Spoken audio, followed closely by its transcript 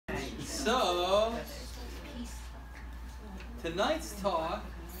So, tonight's talk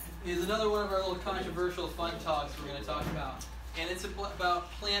is another one of our little controversial fun talks we're going to talk about. And it's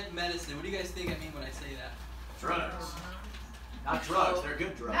about plant medicine. What do you guys think I mean when I say that? Drugs. Not drugs, they're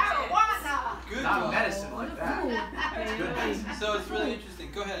good drugs. Marijuana! Good Not drugs. medicine like that. It's good medicine. So it's really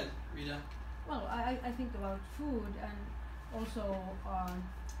interesting. Go ahead, Rita. Well, I think about food and also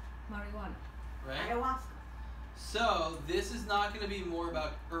marijuana. Right? Ayahuasca. So this is not going to be more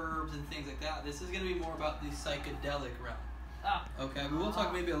about herbs and things like that. This is going to be more about the psychedelic realm. Okay, we will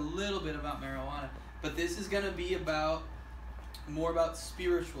talk maybe a little bit about marijuana, but this is going to be about more about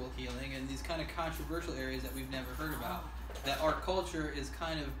spiritual healing and these kind of controversial areas that we've never heard about, that our culture is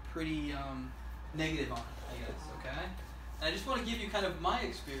kind of pretty negative on, I guess, okay? And I just want to give you kind of my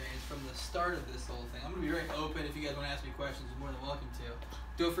experience from the start of this whole thing. I'm going to be very open. If you guys want to ask me questions, you're more than welcome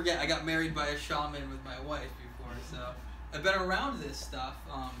to. Don't forget, I got married by a shaman with my wife before, so I've been around this stuff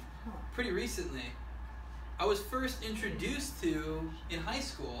pretty recently. I was first introduced to in high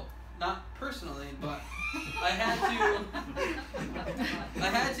school, not personally, but I had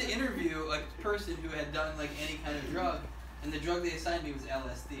to interview like a person who had done like any kind of drug, and the drug they assigned me was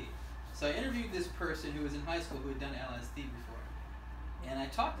LSD. So I interviewed this person who was in high school who had done LSD before, and I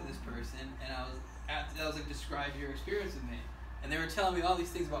talked to this person, and I was like, describe your experience with me, and they were telling me all these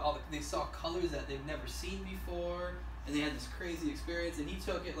things about they saw colors that they've never seen before, and they had this crazy experience, and he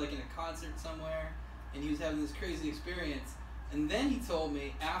took it like in a concert somewhere, and he was having this crazy experience. And then he told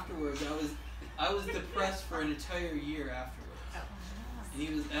me afterwards I was depressed for an entire year afterwards. And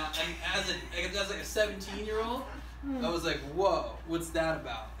he was, and as like a 17-year-old, I was like, whoa, what's that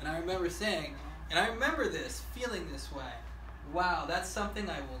about? And I remember saying, and I remember feeling this way. Wow, that's something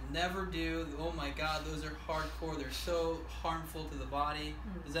I will never do. Oh my God, those are hardcore. They're so harmful to the body.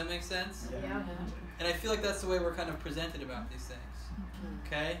 Does that make sense? Yeah. And I feel like that's the way we're kind of presented about these things.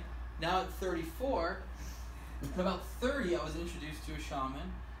 Okay? Now at 34, at about 30, I was introduced to a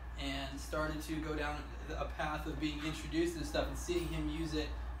shaman and started to go down a path of being introduced to this stuff and seeing him use it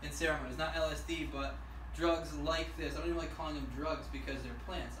in ceremonies. Not LSD, but drugs like this. I don't even like calling them drugs because they're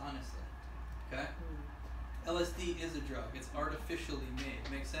plants, honestly. Okay? LSD is a drug. It's artificially made.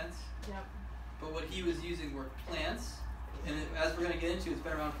 Make sense? Yep. But what he was using were plants, and as we're going to get into, it's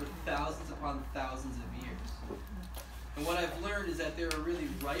been around for thousands upon thousands of years. And what I've learned is that there are really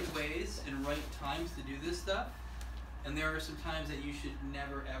right ways and right times to do this stuff, and there are some times that you should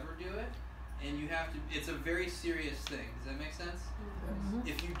never ever do it, and you have to, it's a very serious thing. Does that make sense? Mm-hmm.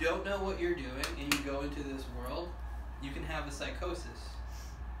 If you don't know what you're doing and you go into this world, you can have a psychosis.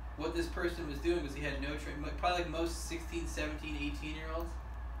 What this person was doing was he had no training, probably like most 16, 17, 18-year-olds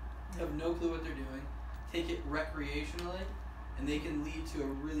have no clue what they're doing, take it recreationally, and they can lead to a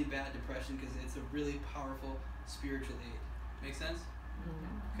really bad depression because it's a really powerful spiritual aid. Make sense?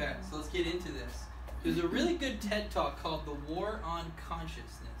 Okay, so let's get into this. There's a really good TED Talk called The War on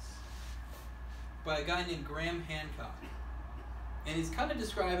Consciousness by a guy named Graham Hancock. And he's kind of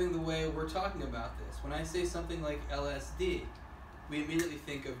describing the way we're talking about this. When I say something like LSD, we immediately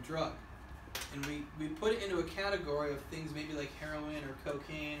think of drug. And we put it into a category of things maybe like heroin or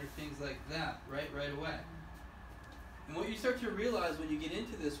cocaine or things like that, right away. And what you start to realize when you get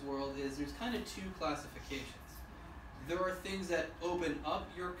into this world is there's kind of two classifications. There are things that open up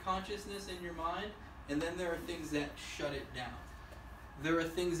your consciousness in your mind, and then there are things that shut it down. There are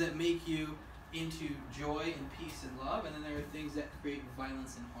things that make you into joy and peace and love, and then there are things that create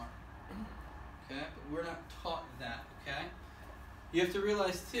violence and harm. Okay? But we're not taught that, okay? You have to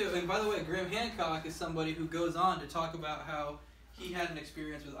realize too, and by the way, Graham Hancock is somebody who goes on to talk about how he had an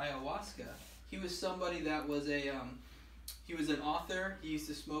experience with ayahuasca. He was somebody that was he was an author. He used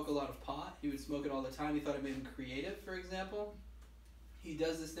to smoke a lot of pot. He would smoke it all the time. He thought it made him creative, for example. He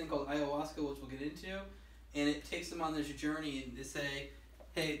does this thing called ayahuasca, which we'll get into, and it takes him on this journey and to say,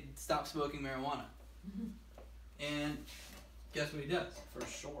 hey, stop smoking marijuana. And guess what he does? For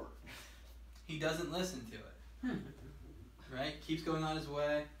sure. He doesn't listen to it. Right? Keeps going on his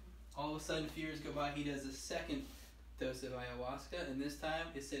way. All of a sudden, a few years go by, he does a second dose of ayahuasca, and this time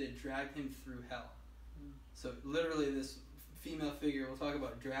it said it dragged him through hell. So literally this female figure we'll talk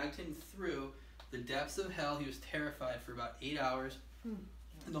about dragged him through the depths of hell. He was terrified for about 8 hours. And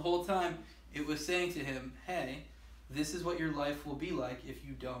the whole time it was saying to him, hey, this is what your life will be like if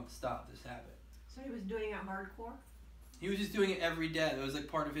you don't stop this habit. So he was doing it hardcore? He was just doing it every day. It was like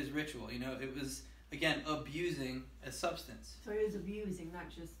part of his ritual. You know, it was, again, abusing a substance. So he was abusing, not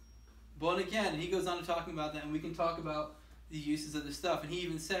just... Well, and again, he goes on to talking about that, and we can talk about the uses of the stuff. And he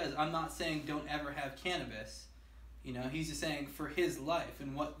even says, I'm not saying don't ever have cannabis. You know, he's just saying for his life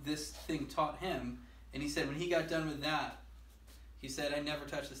and what this thing taught him. And he said when he got done with that, He said, I never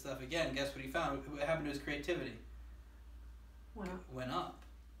touched this stuff again. Guess what he found? What happened to his creativity? Went up.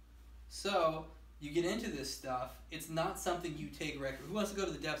 So, you get into this stuff, it's not something you take who wants to go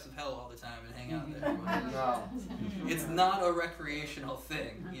to the depths of hell all the time and hang out there? No. It's not a recreational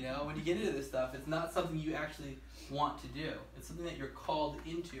thing, you know? When you get into this stuff, it's not something you actually want to do. It's something that you're called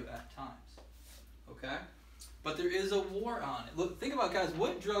into at times. Okay? But there is a war on it. Look, think about, guys,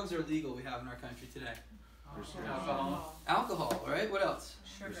 what drugs are legal we have in our country today? Alcohol. Alcohol, right? What else?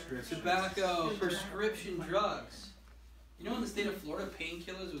 Sugar. Tobacco, prescription drugs. You know in the state of Florida,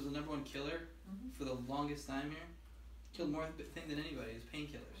 painkillers was the #1 killer for the longest time here? Killed more than anybody is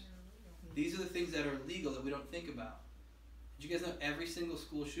painkillers. These are the things that are legal that we don't think about. Did you guys know every single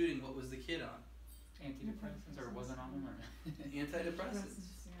school shooting, what was the kid on? Antidepressants, or wasn't on them, or? Antidepressants.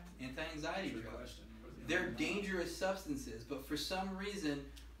 Anti-anxiety drugs. They're dangerous substances, but for some reason,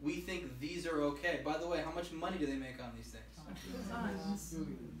 we think these are okay. By the way, how much money do they make on these things?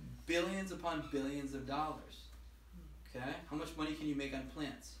 Billions upon billions of dollars. Okay? How much money can you make on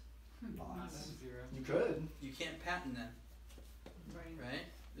plants? Lots. Zero. You could. You can't patent them. Right?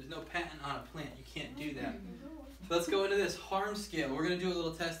 There's no patent on a plant. You can't do that. So let's go into this harm scale. We're going to do a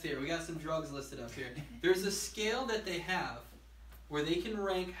little test here. We got some drugs listed up here. There's a scale that they have where they can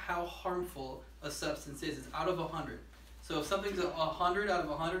rank how harmful a substance is. It's out of 100. So if something's 100 out of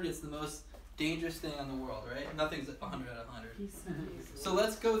 100, it's the most dangerous thing in the world, right? Nothing's 100 out of 100. So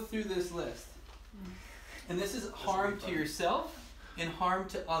let's go through this list. And this is harm to yourself and harm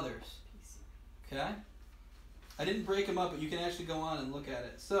to others. Okay? I didn't break them up, but you can actually go on and look at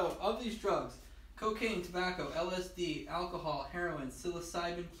it. So, of these drugs, cocaine, tobacco, LSD, alcohol, heroin,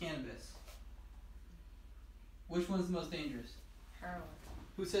 psilocybin, cannabis. Which one's the most dangerous? Heroin.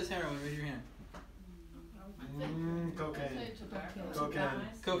 Who says heroin? Raise your hand. Cocaine. Tobacco. Cocaine.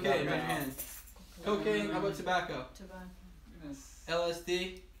 Cocaine, raise your hand. Cocaine, how about tobacco? Yes.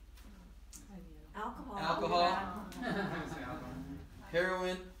 LSD, Alcohol. Alcohol.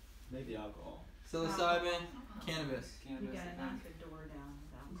 heroin, Maybe alcohol. psilocybin, cannabis. Cannabis. the door down.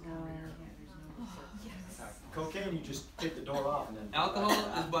 Cocaine, you just take the door off and then. Alcohol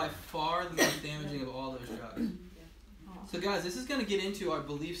is by far the most damaging of all those drugs. So guys, this is going to get into our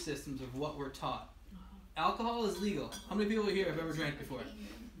belief systems of what we're taught. Alcohol is legal. How many people here have ever drank before?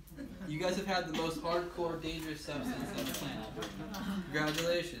 You guys have had the most hardcore, dangerous substance on the planet.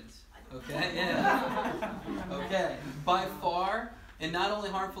 Congratulations. Okay? Yeah. Okay. By far, and not only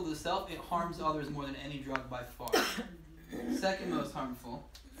harmful to the self, it harms others more than any drug by far. Second most harmful,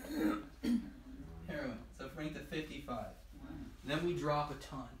 heroin. So ranked at 55. Then we drop a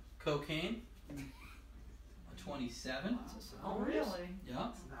ton. Cocaine, a 27. Oh, really? Yeah.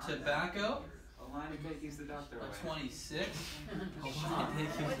 Tobacco, A line of cookies the doctor away. a 26. A line of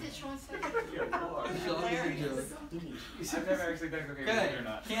cookies. What did Sean say? Sean made a joke. I've never actually done cocaine, believe Okay, it or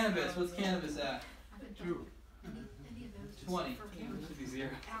not. cannabis. What's cannabis at? 20. Should be zero.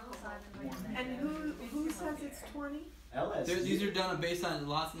 And who says it's 20? LSD. These are done based on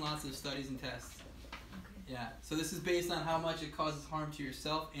lots and lots of studies and tests. Yeah. So this is based on how much it causes harm to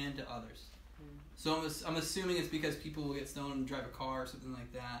yourself and to others. So I'm assuming it's because people will get stoned and drive a car or something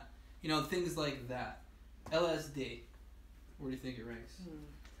like that. You know, things like that. LSD. Where do you think it ranks?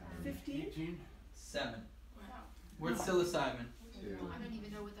 15? 7. Where's psilocybin? I don't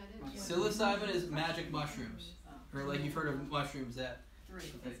even know what that is. Psilocybin is magic mushrooms. Or like you've heard of mushrooms that. 3.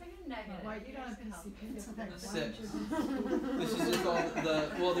 It's like a negative. Why you don't have PCP? A 6. This is just all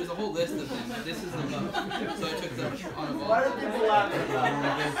well, there's a whole list of them, but this is the most. So I took them on a Why are people laughing about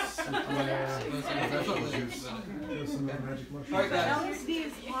That's what it is, but- Alright guys, LSD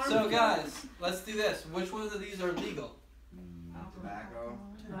is harmful. so guys, let's do this. Which ones of these are legal? Tobacco.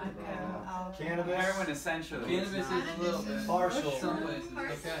 Cannabis. Heroin, essentially. Cannabis is a little bit. Partial. Some places,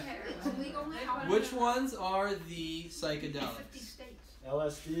 okay. It's illegal now. Which ones are the psychedelics? 50 states.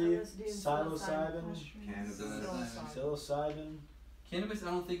 LSD, psilocybin, Psilocybin. psilocybin. Cannabis I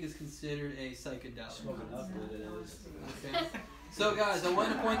don't think is considered a psychedelic. Smoking up with it is. Okay. So guys, I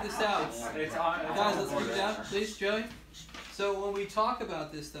want to point this out. It's on. Guys, let's keep it down, please, Joey. So when we talk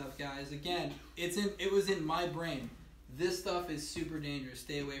about this stuff, guys, again, it was in my brain. This stuff is super dangerous.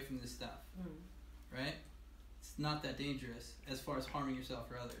 Stay away from this stuff. Right? It's not that dangerous as far as harming yourself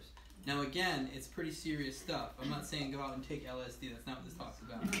or others. Now again, it's pretty serious stuff. I'm not saying go out and take LSD. That's not what this talks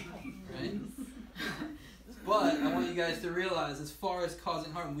about. Right? But I want you guys to realize, as far as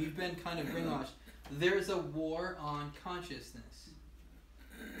causing harm, we've been kind of brainwashed. There's a war on consciousness.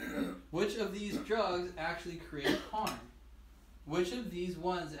 Which of these drugs actually create harm? Which of these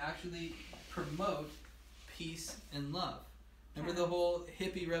ones actually promote peace and love? Remember the whole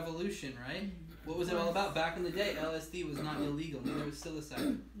hippie revolution, right? What was it all about? Back in the day, LSD was not illegal. Neither was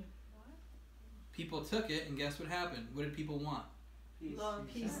psilocybin. People took it, and guess what happened? What did people want?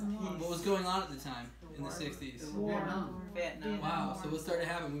 Peace. What was going on at the time in the 60s? Vietnam. Wow. So what started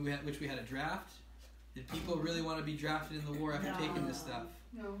happening? We had a draft. Did people really want to be drafted in the war after taking this stuff?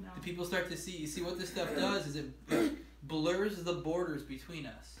 No. Did people start to see? You see what this stuff does is it blurs the borders between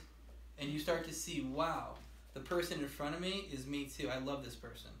us, and you start to see, wow, the person in front of me is me too. I love this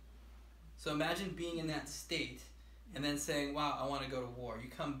person. So imagine being in that state, and then saying, wow, I want to go to war. You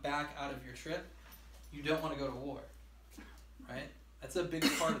come back out of your trip, you don't want to go to war, right? That's a big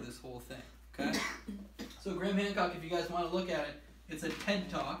part of this whole thing. Okay. So Graham Hancock, if you guys want to look at it, it's a TED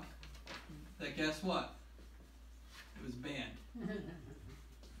Talk. That guess what? It was banned.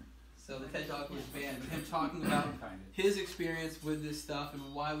 So the TED Talk was banned. With him talking about his experience with this stuff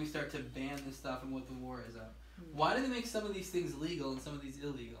and why we start to ban this stuff and what the war is of. Why do they make some of these things legal and some of these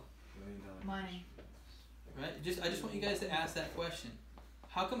illegal? Money. Right? I just want you guys to ask that question.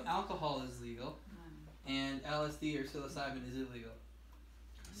 How come alcohol is legal and LSD or psilocybin is illegal?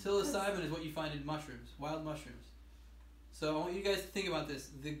 Psilocybin is what you find in mushrooms, wild mushrooms. So I want you guys to think about this.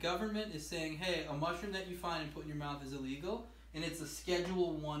 The government is saying, hey, a mushroom that you find and put in your mouth is illegal, and it's a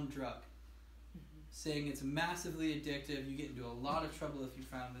Schedule 1 drug. Saying it's massively addictive, you get into a lot of trouble if you're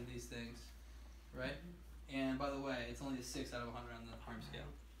found with these things, right? And by the way, it's only a 6 out of 100 on the harm scale.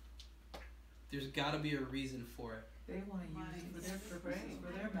 There's got to be a reason for it. They want to use it for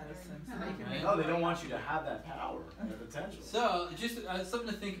their medicine. So they Right. can No, they don't want you to have that power and the potential. So, just something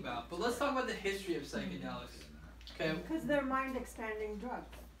to think about. But let's talk about the history of psychedelics. Okay? Because they're mind-expanding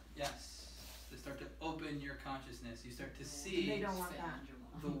drugs. Yes. They start to open your consciousness. You start to see They don't want that.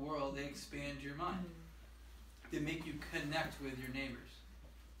 the world. They expand your mind. They make you connect with your neighbors.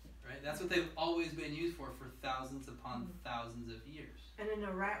 Right? That's what they've always been used for thousands upon thousands of years. And in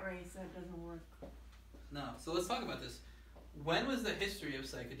a rat race, that doesn't work. No. So let's talk about this. When was the history of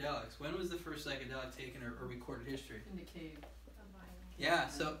psychedelics? When was the first psychedelic taken or recorded history? In the cave. Yeah,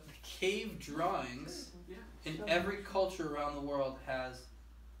 so cave drawings in every culture around the world has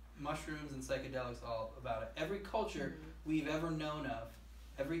mushrooms and psychedelics all about it. Every culture we've ever known of,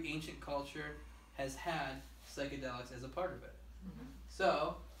 every ancient culture has had psychedelics as a part of it.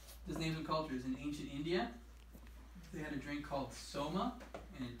 So, just name some cultures. In ancient India, they had a drink called soma,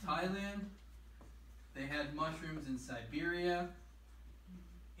 and in Thailand, they had mushrooms in Siberia,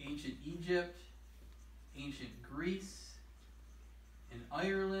 ancient Egypt, ancient Greece, in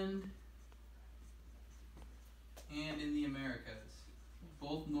Ireland, and in the Americas,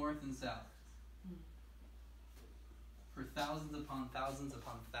 both north and south, for thousands upon thousands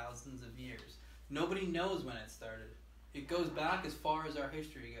upon thousands of years. Nobody knows when it started. It goes back as far as our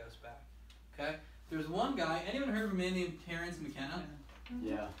history goes back. Okay? There's one guy, anyone heard of a man named Terence McKenna?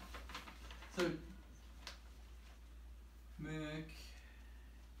 Yeah. So, I don't know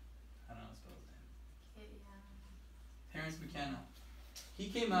how to spell his name. Terence McKenna. He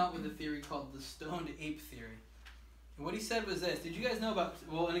came out with a theory called the stoned ape theory. And what he said was this. Did you guys know about,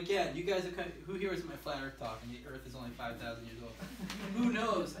 well, and again, you guys have who here is my flat earth talk, and the earth is only 5,000 years old. Who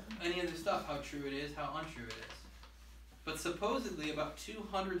knows any of this stuff, how true it is, how untrue it is. But supposedly about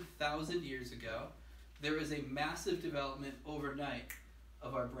 200,000 years ago, there was a massive development overnight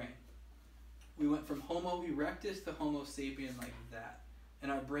of our brain. We went from Homo erectus to Homo sapien like that.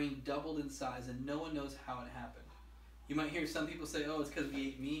 And our brain doubled in size, and no one knows how it happened. You might hear some people say, oh, it's because we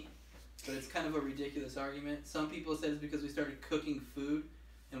ate meat, but it's kind of a ridiculous argument. Some people say it's because we started cooking food,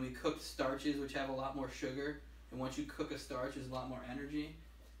 and we cooked starches, which have a lot more sugar, and once you cook a starch, there's a lot more energy.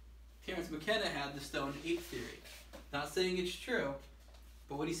 Terence McKenna had the stoned ape theory. Not saying it's true,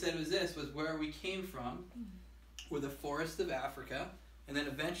 but what he said was this, was where we came from were the forests of Africa, and then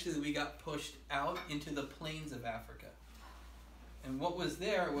eventually we got pushed out into the plains of Africa. And what was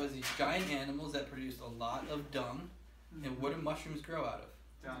there was these giant animals that produced a lot of dung, and what do mushrooms grow out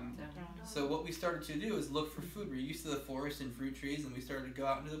of? Dung. So what we started to do is look for food. We're used to the forest and fruit trees, and we started to go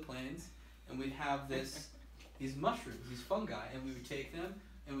out into the plains, and we'd have these mushrooms, these fungi, and we would take them,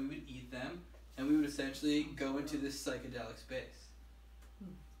 and we would eat them, and we would essentially go into this psychedelic space.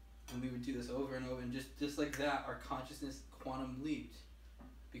 And we would do this over and over, and just like that, our consciousness quantum leaped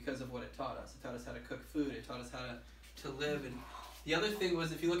because of what it taught us. It taught us how to cook food. It taught us how to live. And the other thing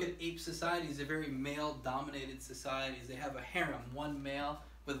was, if you look at ape societies, they're very male-dominated societies. They have a harem, one male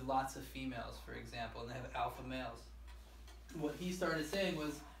with lots of females, for example, and they have alpha males. What he started saying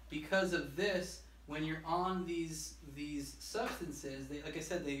was, because of this, when you're on these substances, they, like I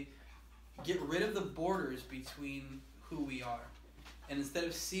said, they get rid of the borders between who we are. And instead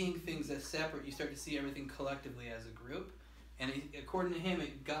of seeing things as separate, you start to see everything collectively as a group. And according to him,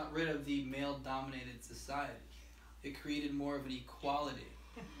 it got rid of the male-dominated society. It created more of an equality.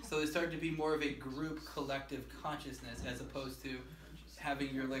 So there started to be more of a group collective consciousness as opposed to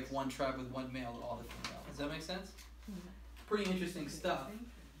having your like one tribe with one male and all the female. Does that make sense? Pretty interesting stuff.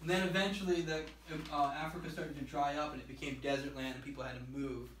 And then eventually Africa started to dry up and it became desert land and people had to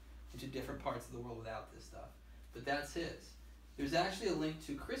move into different parts of the world without this stuff. But that's his. There's actually a link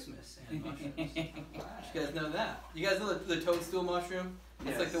to Christmas and mushrooms. You guys know that? You guys know the toadstool mushroom?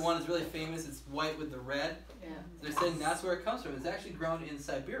 It's like the one that's really famous. It's white with the red. Yeah. They're saying that's where it comes from. It's actually grown in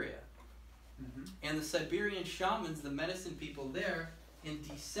Siberia. And the Siberian shamans, the medicine people there, in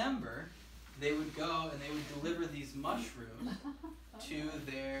December, they would go and they would deliver these mushrooms to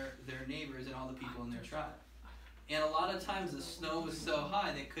their neighbors and all the people in their tribe. And a lot of times the snow was so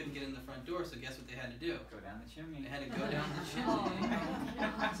high they couldn't get in the front door, so guess what they had to do? Go down the chimney. They had to go down the chimney.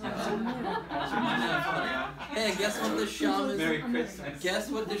 Hey, guess what the shaman? Merry Christmas. Guess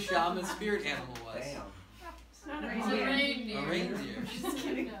what the shaman spirit animal was? Damn. It's not a reindeer. A reindeer. Just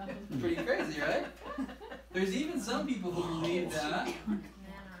kidding. Pretty crazy, right? There's even some people who believe that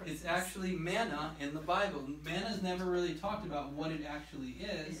it's actually manna in the Bible. Manna's never really talked about what it actually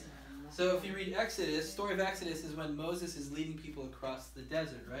is. So if you read Exodus, story of Exodus is when Moses is leading people across the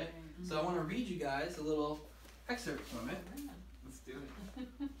desert, right? So I want to read you guys a little excerpt from it. Let's do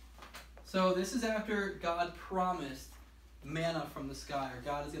it. So this is after God promised manna from the sky, or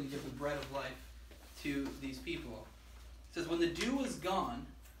God is going to give the bread of life to these people. It says, when the dew was gone,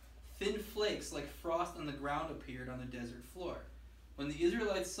 thin flakes like frost on the ground appeared on the desert floor. When the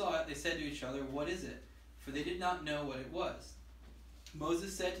Israelites saw it, they said to each other, what is it? For they did not know what it was.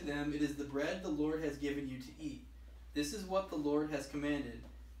 Moses said to them, it is the bread the Lord has given you to eat. This is what the Lord has commanded.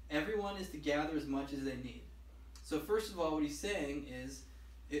 Everyone is to gather as much as they need. So first of all, what he's saying is,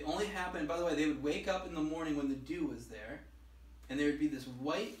 it only happened, by the way, they would wake up in the morning when the dew was there, and there would be this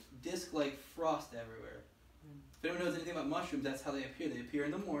white disc-like frost everywhere. If anyone knows anything about mushrooms, that's how they appear. They appear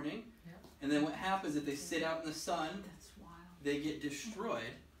in the morning, and then what happens if they sit out in the sun, they get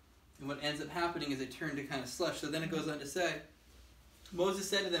destroyed, and what ends up happening is they turn to kind of slush. So then it goes on to say, Moses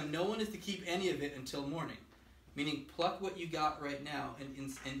said to them, no one is to keep any of it until morning, meaning pluck what you got right now and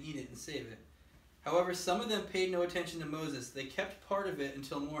eat it and save it. However, some of them paid no attention to Moses. They kept part of it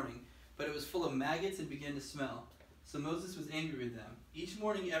until morning, but it was full of maggots and began to smell. So Moses was angry with them. Each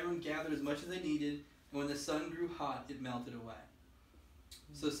morning everyone gathered as much as they needed, and when the sun grew hot, it melted away.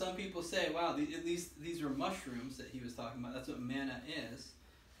 So some people say, wow, at least these were mushrooms that he was talking about. That's what manna is.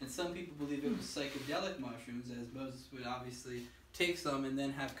 And some people believe it was psychedelic mushrooms, as Moses would obviously take some and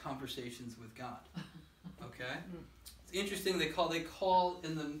then have conversations with God. Okay? It's interesting, they call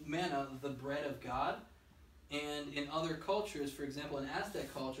in the manna the bread of God. And in other cultures, for example, in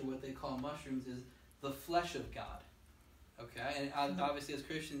Aztec culture, what they call mushrooms is the flesh of God. Okay? And obviously as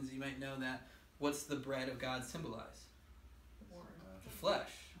Christians, you might know that. What's the bread of God symbolize? The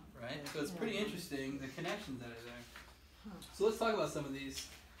flesh, right? So it's pretty interesting, the connections that are there. So let's talk about some of these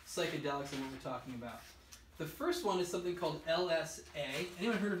psychedelics and what we're talking about. The first one is something called LSA.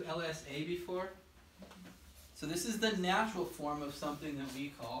 Anyone heard of LSA before? So this is the natural form of something that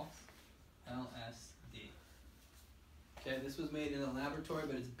we call LSD. Okay, this was made in a laboratory,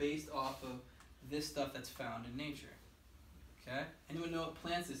 but it's based off of this stuff that's found in nature. Okay? Anyone know what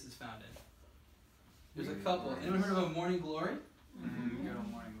plants this is found in? There's a couple. Anyone heard of a morning glory? Good old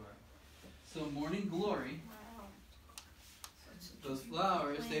morning glory. So morning glory, those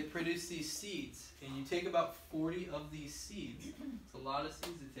flowers, they produce these seeds. And you take about 40 of these seeds. It's a lot of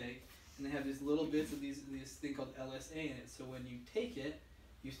seeds to take. And they have these little bits of this thing called LSA in it. So when you take it,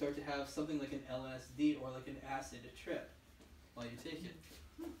 you start to have something like an LSD or like an acid trip while you take it.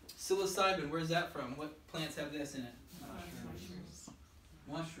 Psilocybin, where's that from? What plants have this in it?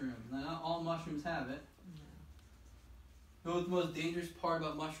 Mushrooms. Now, not all mushrooms have it. You know what the most dangerous part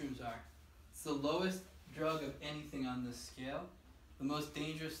about mushrooms are? It's the lowest drug of anything on this scale. The most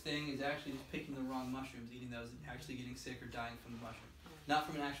dangerous thing is actually just picking the wrong mushrooms, eating those, and actually getting sick or dying from the mushroom. Not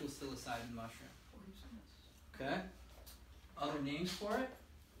from an actual psilocybin mushroom. Okay? Other names for it?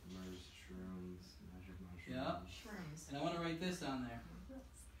 Mushrooms, magic mushrooms. Yeah. And I want to write this on there.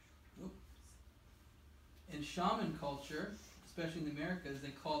 Oop. In shaman culture, especially in the Americas, they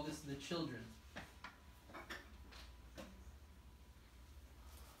call this the children.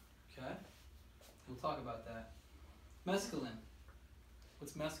 Okay? We'll talk about that. Mescaline.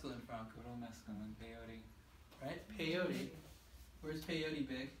 What's mescaline from? Good old mescaline, peyote. Right? Peyote. Where's peyote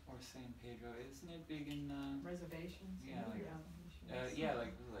big? Or San Pedro. Isn't it big in, Reservations? yeah,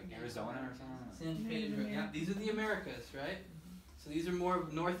 like Arizona or something? San Pedro. Yeah, these are the Americas, right? So these are more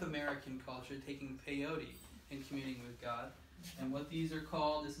of North American culture, taking peyote and communing with God. And what these are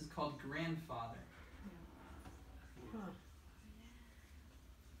called, this is called grandfather.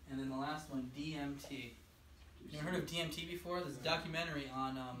 And then the last one, DMT. You ever heard of DMT before? There's a documentary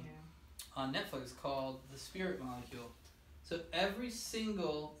on Netflix called The Spirit Molecule. So every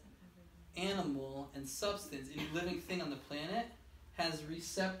single animal and substance, any living thing on the planet, has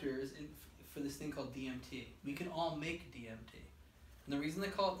receptors for this thing called DMT. We can all make DMT. And the reason they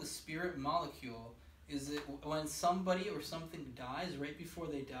call it the spirit molecule is that when somebody or something dies, right before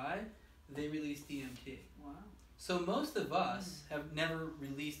they die, they release DMT. Wow. So most of us have never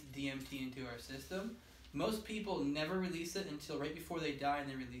released DMT into our system. Most people never release it until right before they die, and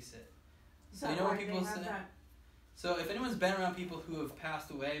they release it. So you know what people say? So if anyone's been around people who have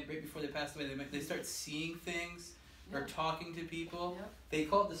passed away, right before they pass away, they start seeing things or talking to people. Yep. They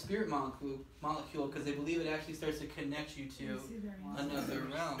call it the spirit molecule because they believe it actually starts to connect you to another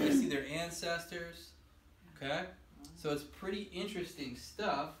realm. They see their ancestors. Okay? So it's pretty interesting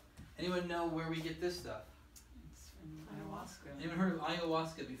stuff. Anyone know where we get this stuff? It's from ayahuasca. Anyone heard of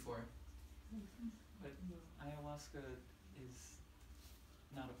ayahuasca before? But ayahuasca is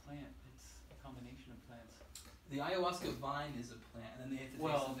not a plant. It's a combination of plants. The ayahuasca vine is a plant, and then they have to take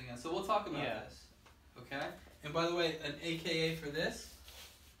Well, something else. So we'll talk about this. Okay? And by the way, an AKA for this,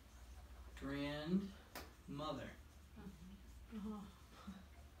 grandmother.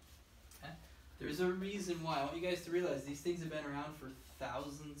 Okay? There's a reason why. I want you guys to realize these things have been around for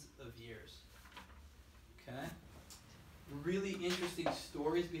thousands of years. Okay? Really interesting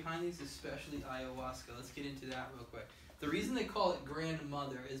stories behind these, especially ayahuasca. Let's get into that real quick. The reason they call it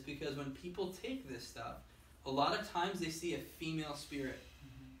grandmother is because when people take this stuff, a lot of times they see a female spirit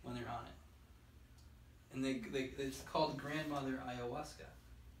when they're on it. And it's called grandmother ayahuasca.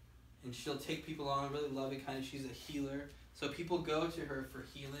 And she'll take people on, really loving kind of, she's a healer. So people go to her for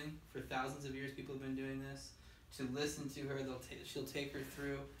healing. For thousands of years people have been doing this. To listen to her, she'll take her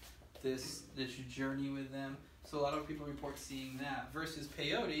through this journey with them. So a lot of people report seeing that. Versus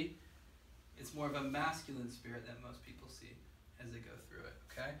peyote, it's more of a masculine spirit that most people see as they go through it.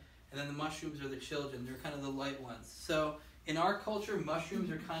 Okay? And then the mushrooms are the children. They're kind of the light ones. So in our culture,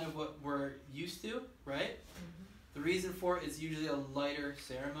 mushrooms are kind of what we're used to, right? The reason for it is usually a lighter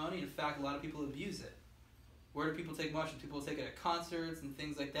ceremony. In fact, a lot of people abuse it. Where do people take mushrooms? People take it at concerts and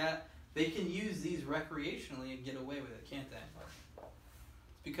things like that. They can use these recreationally and get away with it, can't they?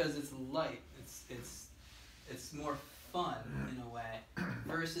 It's because it's light. It's more fun in a way.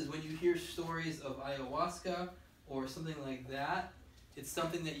 Versus when you hear stories of ayahuasca or something like that, it's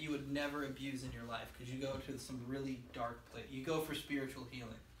something that you would never abuse in your life because you go to some really dark place. You go for spiritual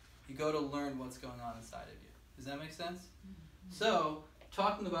healing. You go to learn what's going on inside of you. Does that make sense? So,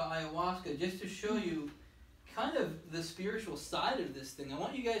 talking about ayahuasca, just to show you kind of the spiritual side of this thing, I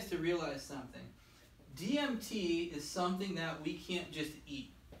want you guys to realize something. DMT is something that we can't just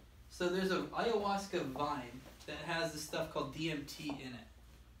eat. So there's an ayahuasca vine that has this stuff called DMT in it.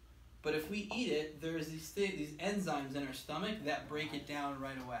 But if we eat it, there's these enzymes in our stomach that break it down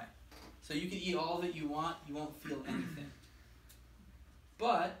right away. So you can eat all of it you want, you won't feel anything.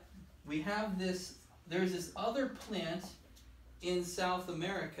 But we have there's this other plant in South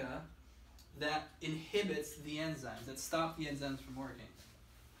America that inhibits the enzymes, that stop the enzymes from working,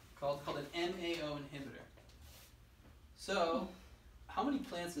 called an MAO inhibitor. So, how many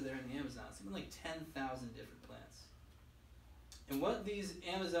plants are there in the Amazon? Something like 10,000 different plants. And what these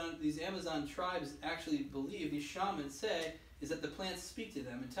Amazon tribes actually believe, these shamans say, is that the plants speak to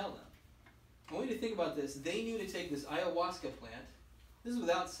them and tell them. I want you to think about this. They knew to take this ayahuasca plant, this is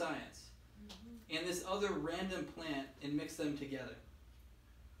without science, and this other random plant and mix them together.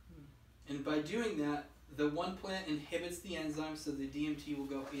 And by doing that, the one plant inhibits the enzyme so the DMT will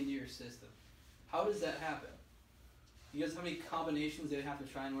go into your system. How does that happen? You guys know how many combinations they have to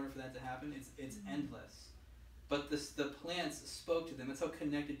try in order for that to happen? It's endless. But the plants spoke to them. That's how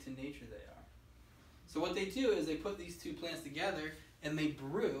connected to nature they are. So what they do is they put these two plants together and they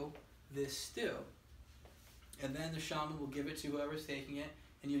brew this stew. And then the shaman will give it to whoever's taking it.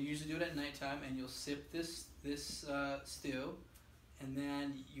 And you'll usually do it at nighttime and you'll sip this stew. And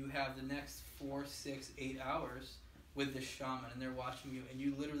then you have the next 4, 6, 8 hours with this shaman, and they're watching you, and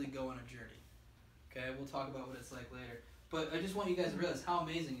you literally go on a journey. Okay, we'll talk about what it's like later. But I just want you guys to realize how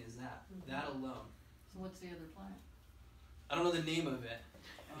amazing is that? That alone. So what's the other plant? I don't know the name of it.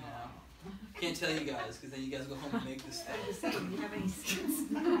 You know, can't tell you guys because then you guys go home and make this stuff. I'm just saying, do you have any skits?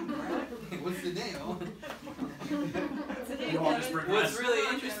 What's the name? You all just What's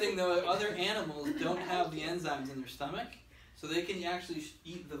really interesting though, other animals don't have the enzymes in their stomach. So they can actually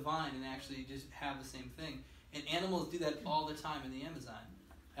eat the vine and actually just have the same thing. And animals do that all the time in the Amazon.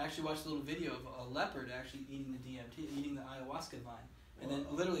 I actually watched a little video of a leopard actually eating the DMT, eating the ayahuasca vine, and then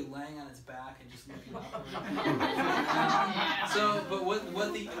literally laying on its back and just looking upward. So, but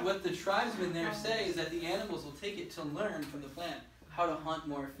what the tribesmen there say is that the animals will take it to learn from the plant how to hunt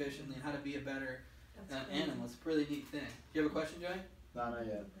more efficiently and how to be a better animal. It's a really neat thing. Do you have a question, Joey? No, not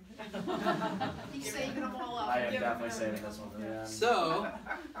yet. He's saving them all up. I am definitely saving this one for the end. So,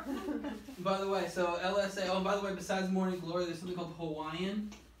 by the way, so LSA, oh, by the way, besides Morning Glory, there's something called Hawaiian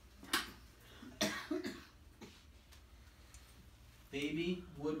baby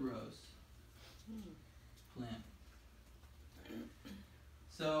wood rose plant.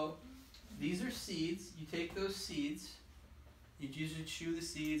 So, these are seeds. You take those seeds, you usually chew the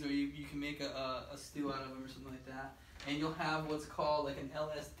seeds, or you can make a stew out of them or something like that. And you'll have what's called like an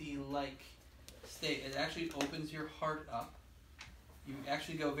LSD-like state. It actually opens your heart up. You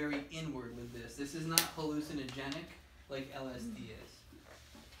actually go very inward with this. This is not hallucinogenic like LSD is.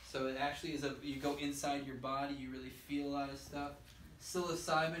 So it actually is you go inside your body, you really feel a lot of stuff.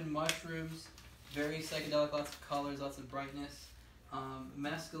 Psilocybin, mushrooms, very psychedelic, lots of colors, lots of brightness.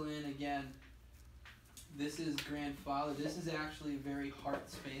 Mescaline, again, this is grandfather. This is actually very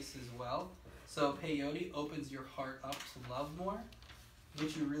heart space as well. So peyote opens your heart up to love more,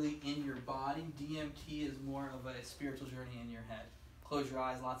 gets you really in your body. DMT is more of a spiritual journey in your head. Close your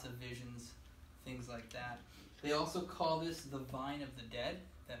eyes, lots of visions, things like that. They also call this the vine of the dead.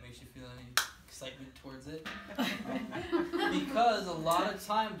 That makes you feel any excitement towards it. Because a lot of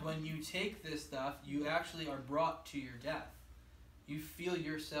times when you take this stuff, you actually are brought to your death. You feel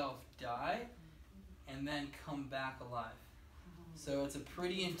yourself die and then come back alive. So it's a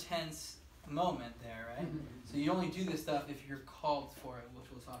pretty intense moment there, right? So you only do this stuff if you're called for it, which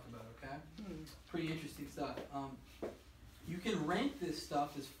we'll talk about, okay? Pretty interesting stuff. You can rank this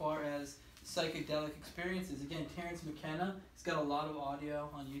stuff as far as psychedelic experiences. Again, Terence McKenna, he's got a lot of audio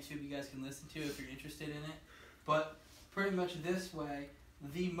on YouTube you guys can listen to if you're interested in it. But pretty much this way,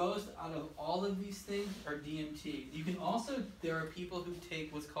 the most out of all of these things are DMT. You can also, there are people who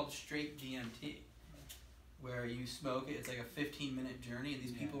take what's called straight DMT, where you smoke it, it's like a 15-minute journey, and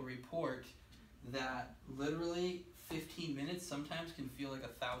these people report that literally 15 minutes sometimes can feel like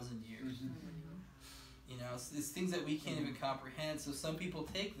 1,000 years. You know, it's things that we can't even comprehend. So some people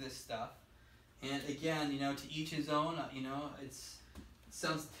take this stuff, and again, you know, to each his own. You know, it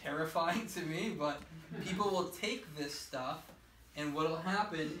sounds terrifying to me, but people will take this stuff, and what'll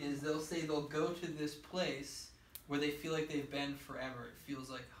happen is they'll say they'll go to this place where they feel like they've been forever. It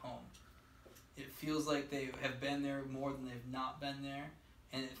feels like home. It feels like they have been there more than they've not been there,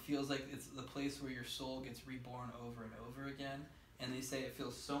 and it feels like it's the place where your soul gets reborn over and over again. And they say it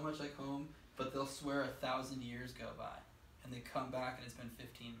feels so much like home, but they'll swear 1,000 years go by, and they come back and it's been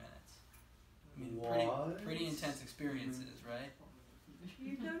 15 minutes. I mean, pretty intense experiences, right?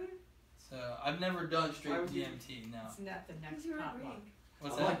 You done it? So I've never done straight DMT. No. It's not the next You're pop right. up.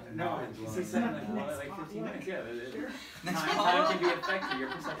 What's I that? No, he said like 15 minutes. Yeah, Next time call? can be affected. Your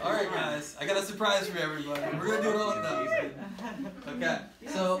perception. All right, guys. I got a surprise for everybody. We're gonna do it all now. Okay. You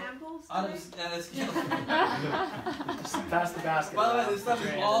So have samples out today? of this, Just pass the basket. by the way, around. this stuff is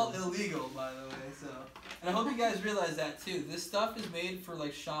Brandon. all illegal. By the way, so and I hope you guys realize that too. This stuff is made for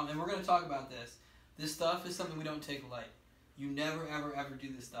like shaman, and we're gonna talk about this. This stuff is something we don't take light. You never, ever, ever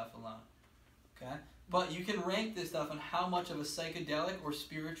do this stuff alone. Okay? But you can rank this stuff on how much of a psychedelic or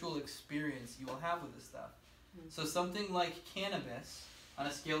spiritual experience you will have with this stuff. So something like cannabis, on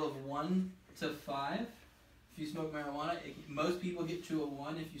a scale of 1 to 5, if you smoke marijuana, most people get to a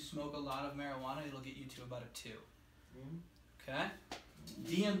 1. If you smoke a lot of marijuana, it'll get you to about a 2. Okay?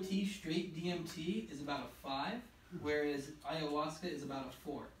 DMT, straight DMT, is about a 5, whereas ayahuasca is about a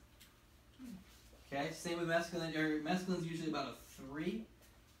 4. Okay, same with mescaline. Mescaline is usually about a 3.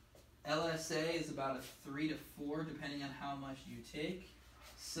 LSA is about a 3 to 4, depending on how much you take.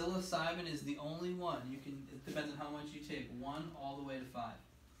 Psilocybin is the only one. It depends on how much you take. 1 all the way to 5.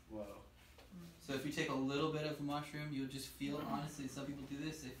 Whoa. So if you take a little bit of mushroom, you'll just feel, honestly, some people do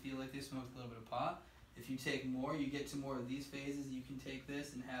this, they feel like they smoked a little bit of pot. If you take more, you get to more of these phases, you can take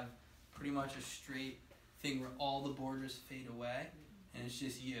this and have pretty much a straight thing where all the borders fade away, and it's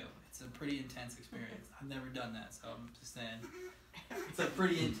just you. It's a pretty intense experience. I've never done that, so I'm just saying. It's a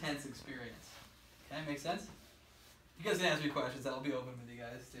pretty intense experience. Okay, make sense? You guys can ask me questions. I'll be open with you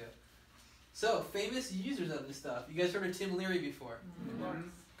guys too. So, famous users of this stuff. You guys heard of Tim Leary before?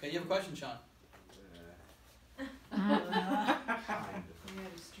 Okay, you have a question, Sean? Kind of. Yeah,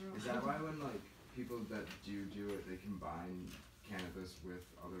 it's true. Is that why when like people that do it, they combine cannabis with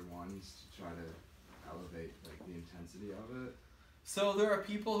other ones to try to elevate like the intensity of it? So there are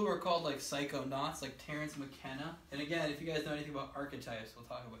people who are called like psychonauts, like Terence McKenna. And again, if you guys know anything about archetypes, we'll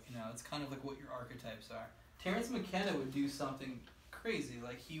talk about, it's kind of like what your archetypes are. Terence McKenna would do something crazy.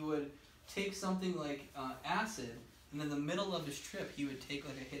 Like he would take something like acid, and in the middle of his trip, he would take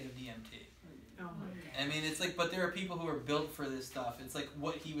like a hit of DMT. Oh my God. I mean, it's like, but there are people who are built for this stuff. It's like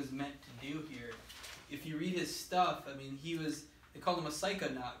what he was meant to do here. If you read his stuff, I mean, they called him a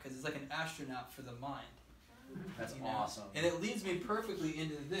psychonaut because it's like an astronaut for the mind. That's You know? awesome. And it leads me perfectly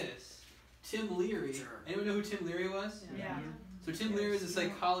into this. Tim Leary. Sure. Anyone know who Tim Leary was? Yeah. So Tim Leary was a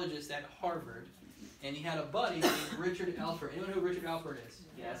psychologist at Harvard, and he had a buddy named Richard Alpert. Anyone know who Richard Alpert is?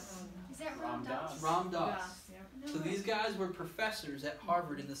 Yes. Is that Ram Ram Dass. Dass? Ram Dass. Yeah. So these guys were professors at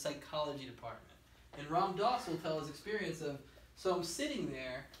Harvard in the psychology department. And Ram Dass will tell his experience of, so I'm sitting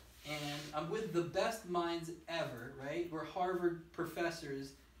there, and I'm with the best minds ever, right? We're Harvard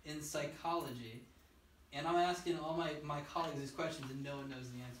professors in psychology. And I'm asking all my colleagues these questions, and no one knows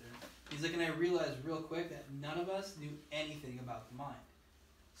the answer. He's like, and I realized real quick that none of us knew anything about the mind.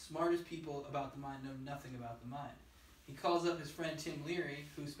 Smartest people about the mind know nothing about the mind. He calls up his friend Tim Leary,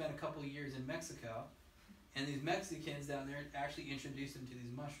 who spent a couple of years in Mexico, and these Mexicans down there actually introduced him to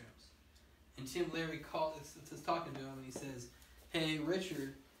these mushrooms. And Tim Leary is talking to him, and he says, "Hey,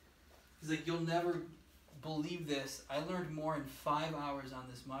 Richard," he's like, "you'll never believe this. I learned more in 5 hours on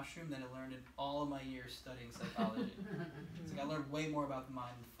this mushroom than I learned in all of my years studying psychology." He's like, "I learned way more about the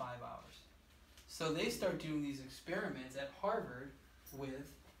mind in 5 hours." So they start doing these experiments at Harvard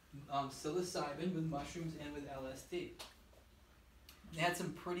with psilocybin, with mushrooms, and with LSD. They had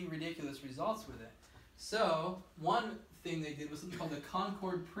some pretty ridiculous results with it. So one thing they did was something called the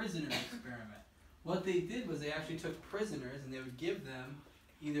Concord Prisoner Experiment. What they did was they actually took prisoners and they would give them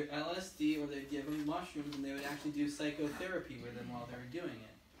either LSD or they'd give them mushrooms, and they would actually do psychotherapy with them while they were doing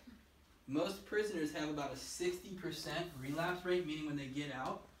it. Most prisoners have about a 60% relapse rate, meaning when they get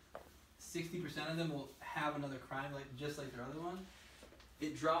out, 60% of them will have another crime, just like their other one.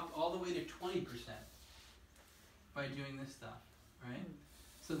 It dropped all the way to 20% by doing this stuff, right?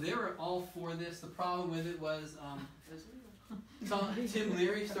 So they were all for this. The problem with it was Tim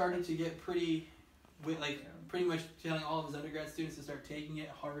Leary started to get pretty much telling all of his undergrad students to start taking it.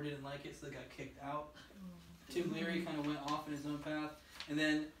 Harvard didn't like it, so they got kicked out. Tim Leary kind of went off in his own path. And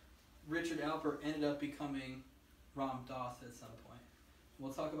then Richard Alpert ended up becoming Ram Dass at some point.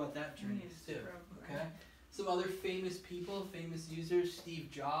 We'll talk about that journey too. Okay? Some other famous people, famous users. Steve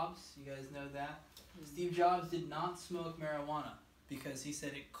Jobs, you guys know that? Steve Jobs did not smoke marijuana because he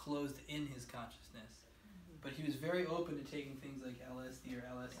said it closed in his consciousness. But he was very open to taking things like LSD or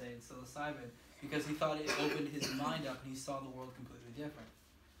LSA and psilocybin because he thought it opened his mind up and he saw the world completely different.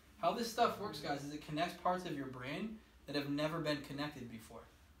 How this stuff works, guys, is it connects parts of your brain that have never been connected before.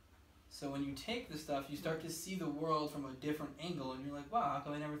 So when you take this stuff, you start to see the world from a different angle, and you're like, wow, how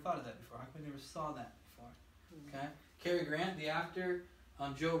come I never thought of that before? How come I never saw that before? Okay? Cary Grant, the actor,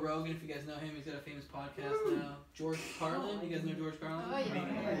 Joe Rogan, if you guys know him, he's got a famous podcast now. George Carlin, you guys know George Carlin? Oh,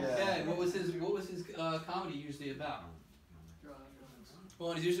 yeah. Yeah. What was his comedy usually about? Well,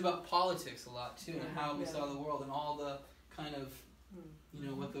 and it's usually about politics a lot too, and how we saw the world, and all the kind of,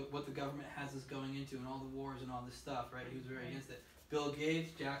 what the government has us going into, and all the wars and all this stuff, right? He was very against it. Bill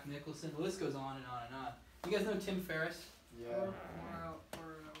Gates, Jack Nicholson, the list goes on and on and on. You guys know Tim Ferriss? Yeah.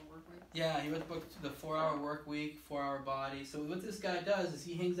 Yeah, he wrote the book, The 4-Hour Work Week, 4-Hour Body. So what this guy does is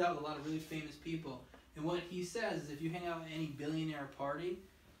he hangs out with a lot of really famous people. And what he says is if you hang out at any billionaire party,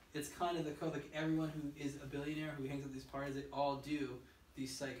 it's kind of the code, like everyone who is a billionaire who hangs at these parties, they all do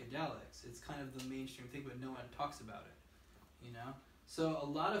these psychedelics. It's kind of the mainstream thing, but no one talks about it, So a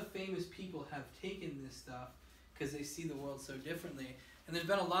lot of famous people have taken this stuff because they see the world so differently. And there's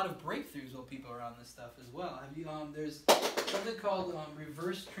been a lot of breakthroughs while people are on this stuff as well. There's something called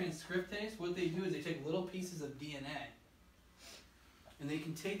reverse transcriptase. What they do is they take little pieces of DNA, and they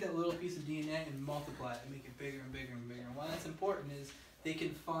can take that little piece of DNA and multiply it and make it bigger and bigger and bigger. And why that's important is they can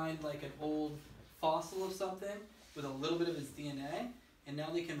find like an old fossil of something with a little bit of its DNA, and now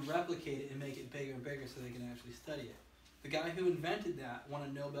they can replicate it and make it bigger and bigger so they can actually study it. The guy who invented that won a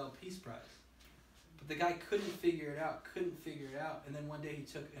Nobel Peace Prize. But the guy couldn't figure it out, and then one day he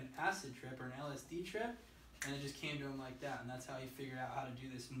took an acid trip or an LSD trip, and it just came to him like that, and that's how he figured out how to do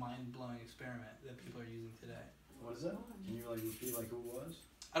this mind-blowing experiment that people are using today. What is it? Can you repeat who it was?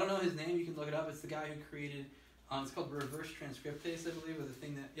 I don't know his name, you can look it up. It's the guy who created, it's called reverse transcriptase, I believe, or the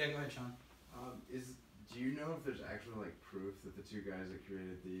thing that, go ahead, Sean. Do you know if there's actual proof that the two guys that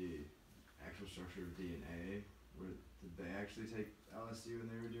created the actual structure of DNA did they actually take LSD when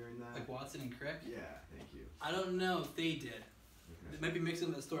they were doing that? Like Watson and Crick? Yeah, thank you. I don't know if they did. Okay. It might be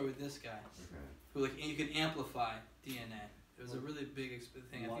mixing that story with this guy. Okay. Who you can amplify DNA. It was a really big thing.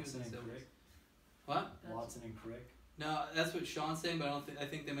 I think it was Watson in and the 70s. Crick. What? Watson and Crick. No, that's what Sean's saying, but I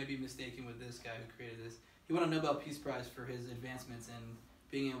think they might be mistaken with this guy who created this. He won a Nobel Peace Prize for his advancements in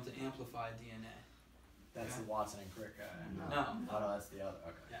being able to amplify DNA. That's Okay. the Watson and Crick guy. No. Oh no, that's the other.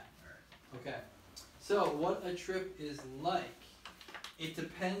 Okay. Yeah. Alright. Okay. So, what a trip is like. It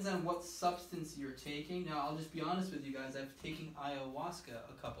depends on what substance you're taking. Now, I'll just be honest with you guys. I've taken ayahuasca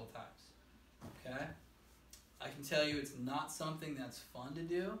a couple times. Okay? I can tell you it's not something that's fun to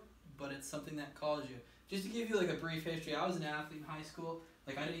do, but it's something that calls you. Just to give you like a brief history, I was an athlete in high school.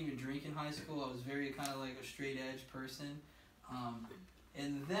 Like, I didn't even drink in high school. I was very kind of like a straight edge person.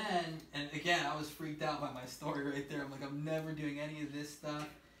 And then, and again, I was freaked out by my story right there. I'm like, I'm never doing any of this stuff.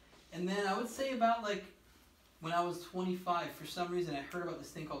 And then I would say about like, when I was 25, for some reason I heard about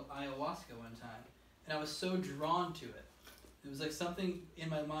this thing called ayahuasca one time. And I was so drawn to it. It was like something in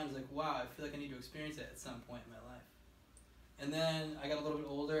my mind was like, wow, I feel like I need to experience it at some point in my life. And then I got a little bit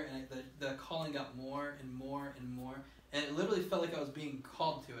older, and the calling got more and more and more. And it literally felt like I was being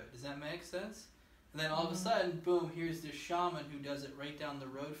called to it. Does that make sense? And then all of a sudden, boom, here's this shaman who does it right down the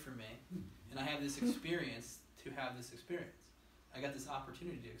road for me. And I have this experience to have this experience. I got this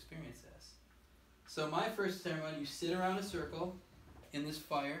opportunity to experience this. So my first ceremony, you sit around a circle in this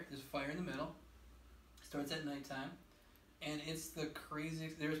fire. There's a fire in the middle. It starts at nighttime. And it's the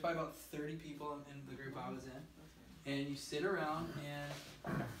craziest. There's probably about 30 people in the group I was in. And you sit around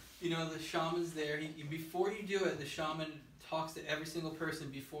and, you know, the shaman's there. Before you do it, the shaman talks to every single person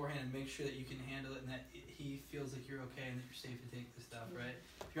beforehand and makes sure that you can handle it and that he feels like you're okay and that you're safe to take this stuff, right?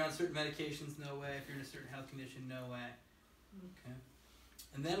 If you're on certain medications, no way. If you're in a certain health condition, no way. Okay.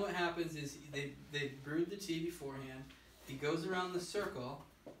 And then what happens is they brewed the tea beforehand. He goes around the circle.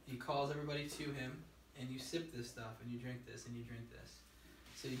 He calls everybody to him, and you sip this stuff, and you drink this, and you drink this.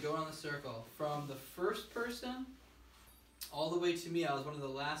 So you go around the circle. From the first person all the way to me, I was one of the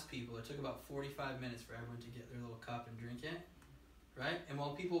last people. It took about 45 minutes for everyone to get their little cup and drink it, right? And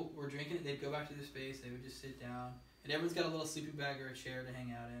while people were drinking it, they'd go back to their space. They would just sit down. And everyone's got a little sleeping bag or a chair to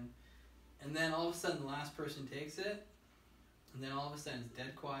hang out in. And then all of a sudden, the last person takes it. And then all of a sudden, it's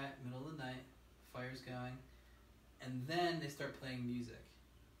dead quiet, middle of the night, fire's going, and then they start playing music.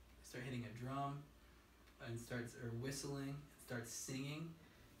 They start hitting a drum, and or whistling, and starts singing,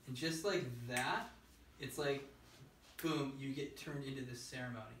 and just like that, it's like, boom, you get turned into this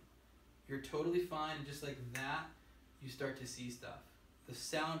ceremony. You're totally fine, and just like that, you start to see stuff. The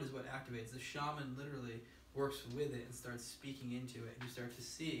sound is what activates. The shaman literally works with it and starts speaking into it, and you start to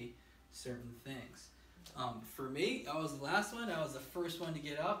see certain things. For me, I was the last one. I was the first one to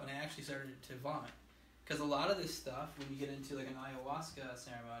get up, and I actually started to vomit. Because a lot of this stuff, when you get into like an ayahuasca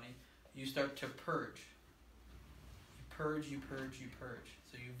ceremony, you start to purge. You purge, you purge, you purge.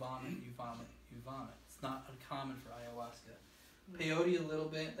 So you vomit, you vomit, you vomit. It's not uncommon for ayahuasca. Peyote a little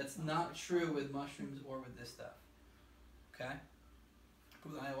bit. That's not true with mushrooms or with this stuff. Okay?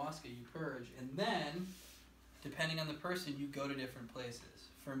 But with ayahuasca, you purge. And then, depending on the person, you go to different places.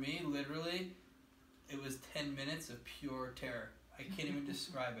 For me, literally, it was 10 minutes of pure terror. I can't even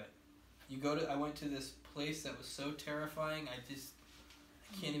describe it. I went to this place that was so terrifying, I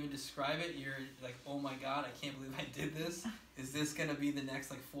can't even describe it. You're like, oh my God, I can't believe I did this. Is this going to be the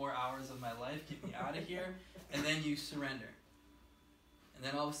next 4 hours of my life? Get me out of here. And then you surrender. And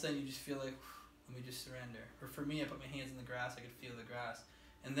then all of a sudden you just feel like, let me just surrender. Or for me, I put my hands in the grass, I could feel the grass.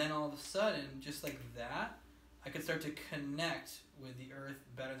 And then all of a sudden, just like that, I could start to connect with the earth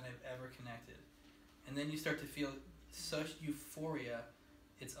better than I've ever connected. And then you start to feel such euphoria,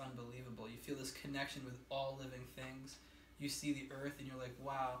 it's unbelievable. You feel this connection with all living things. You see the earth and you're like,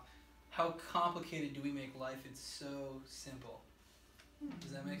 wow, how complicated do we make life? It's so simple.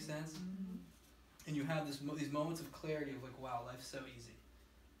 Does that make sense? And you have these moments of clarity of like, wow, life's so easy.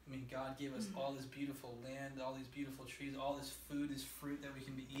 I mean, God gave us all this beautiful land, all these beautiful trees, all this food, this fruit that we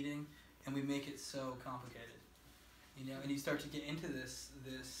can be eating, and we make it so complicated. You know, and you start to get into this,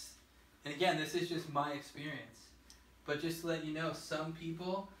 and again, this is just my experience. But just to let you know, some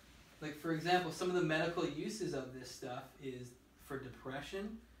people, like for example, some of the medical uses of this stuff is for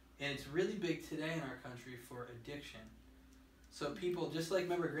depression, and it's really big today in our country for addiction. So people, just like,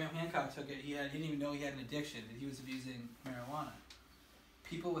 remember Graham Hancock took it, he didn't even know he had an addiction, and he was abusing marijuana.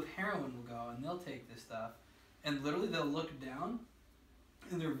 People with heroin will go and they'll take this stuff, and literally they'll look down,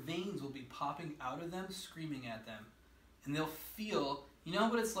 and their veins will be popping out of them, screaming at them. And they'll feel, you know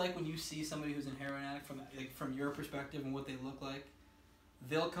what it's like when you see somebody who's a heroin addict from your perspective and what they look like?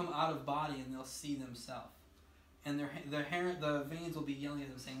 They'll come out of body and they'll see themselves. And the veins will be yelling at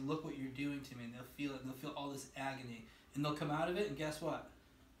them saying, look what you're doing to me. And they'll feel it, and they'll feel all this agony. And they'll come out of it, and guess what?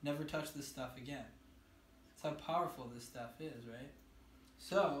 Never touch this stuff again. That's how powerful this stuff is, right?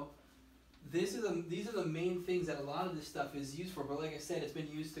 So, these are the main things that a lot of this stuff is used for. But like I said, it's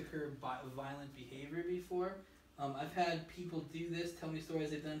been used to curb violent behavior before. I've had people do this, tell me stories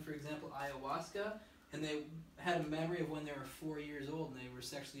they've done, for example, ayahuasca, and they had a memory of when they were 4 years old and they were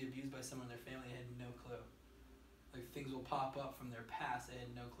sexually abused by someone in their family. They had no clue. Like, things will pop up from their past they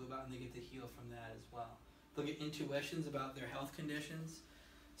had no clue about, and they get to heal from that as well. They'll get intuitions about their health conditions.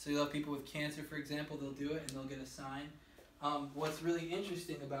 So you'll have people with cancer, for example, they'll do it and they'll get a sign. What's really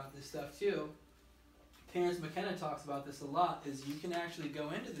interesting about this stuff too, Terence McKenna talks about this a lot, is you can actually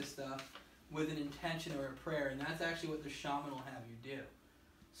go into this stuff with an intention or a prayer, and that's actually what the shaman will have you do.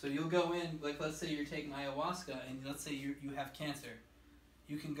 So you'll go in, like let's say you're taking ayahuasca, and let's say you have cancer.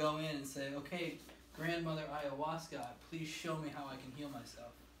 You can go in and say, okay, grandmother ayahuasca, please show me how I can heal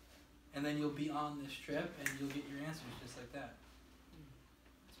myself. And then you'll be on this trip, and you'll get your answers just like that.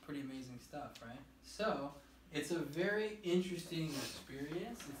 It's pretty amazing stuff, right? So, it's a very interesting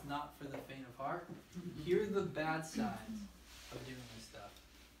experience. It's not for the faint of heart. Here are the bad sides of doing this stuff.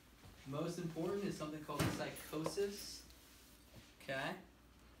 Most important is something called psychosis. Okay?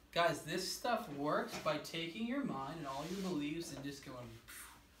 Guys, this stuff works by taking your mind and all your beliefs and just going,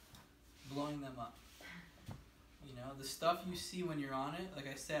 blowing them up. You know, the stuff you see when you're on it, like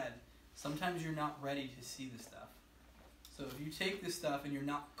I said, sometimes you're not ready to see the stuff. So if you take this stuff and you're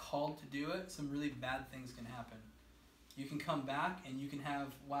not called to do it, some really bad things can happen. You can come back and you can have,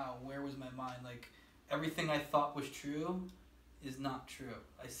 wow, where was my mind? Like, everything I thought was true is not true.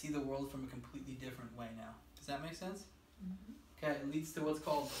 I see the world from a completely different way now. Does that make sense? Mm-hmm. Okay, it leads to what's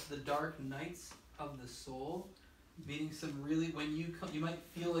called the dark nights of the soul, meaning some really, when you come, you might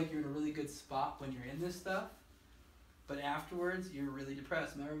feel like you're in a really good spot when you're in this stuff, but afterwards you're really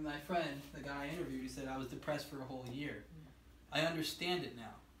depressed. Remember my friend, the guy I interviewed, he said, I was depressed for a whole year. I understand it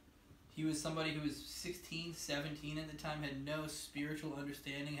now. He was somebody who was 16, 17 at the time, had no spiritual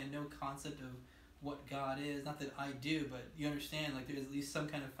understanding, had no concept of what God is. Not that I do, but you understand, like, there's at least some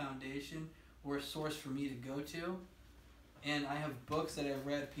kind of foundation or a source for me to go to. And I have books that I've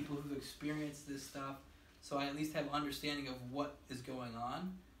read, people who've experienced this stuff, so I at least have understanding of what is going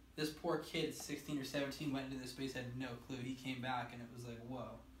on. This poor kid, 16 or 17, went into this space, had no clue. He came back and it was like,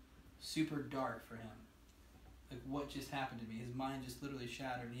 whoa, super dark for him. Like, what just happened to me? His mind just literally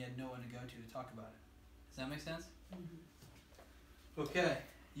shattered and he had no one to go to talk about it. Does that make sense? Mm-hmm. Okay,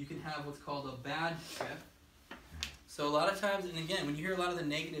 you can have what's called a bad trip. So a lot of times, and again, when you hear a lot of the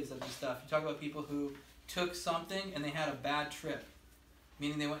negatives of this stuff, you talk about people who took something and they had a bad trip,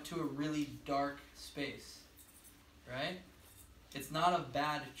 meaning they went to a really dark space, right? It's not a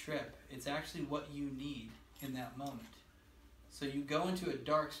bad trip. It's actually what you need in that moment. So you go into a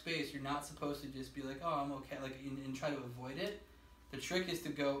dark space, you're not supposed to just be like, oh, I'm okay, like, and try to avoid it. The trick is to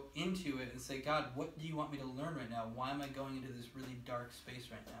go into it and say, God, what do you want me to learn right now? Why am I going into this really dark space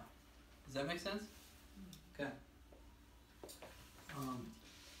right now? Does that make sense? Okay.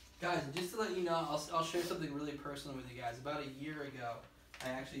 Guys, just to let you know, I'll share something really personal with you guys. About a year ago, I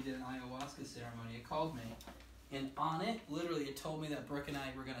actually did an ayahuasca ceremony. It called me. And on it, literally, it told me that Brooke and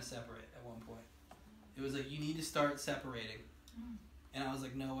I were going to separate at one point. It was like, you need to start separating. And I was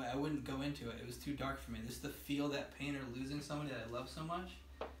like, no way, I wouldn't go into it. It was too dark for me. Just to feel that pain or losing somebody that I love so much,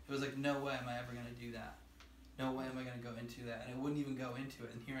 it was like, no way am I ever going to do that. No way am I going to go into that. And I wouldn't even go into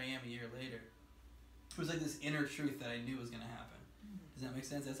it. And here I am a year later. It was like this inner truth that I knew was going to happen. Does that make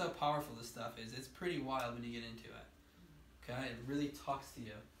sense? That's how powerful this stuff is. It's pretty wild when you get into it. Okay? It really talks to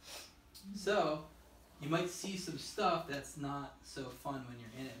you. So, you might see some stuff that's not so fun when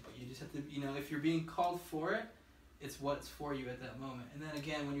you're in it, but you just have to, you know, if you're being called for it, it's what's for you at that moment. And then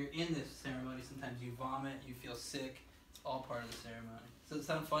again, when you're in this ceremony, sometimes you vomit, you feel sick. It's all part of the ceremony. Does it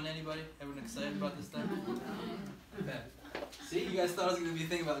sound fun to anybody? Everyone excited about this stuff? Okay. See, you guys thought I was going to be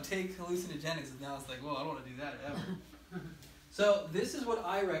thinking about take hallucinogenics, and now it's like, well, I don't want to do that ever. So this is what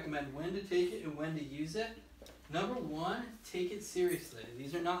I recommend, when to take it and when to use it. Number one, take it seriously.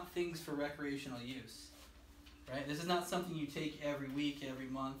 These are not things for recreational use. Right? This is not something you take every week, every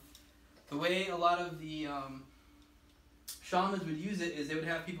month. The way a lot of the shamans would use it is they would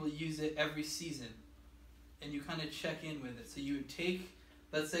have people use it every season. And you kind of check in with it. So you would take,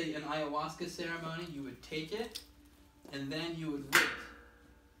 let's say, an ayahuasca ceremony, you would take it, and then you would wait.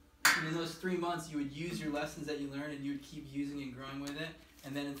 And in those 3 months, you would use your lessons that you learned, and you would keep using and growing with it.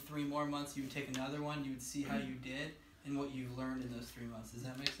 And then in 3 more months, you would take another one, you would see how you did, and what you've learned in those 3 months. Does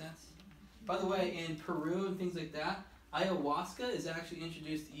that make sense? By the way, in Peru and things like that, ayahuasca is actually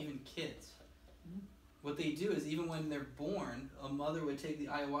introduced to even kids. What they do is, even when they're born, a mother would take the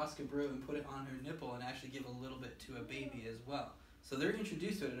ayahuasca brew and put it on her nipple and actually give a little bit to a baby as well. So they're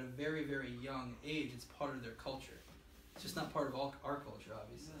introduced to it at a very, very young age. It's part of their culture. It's just not part of our culture,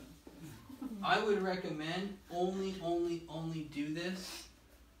 obviously. I would recommend only do this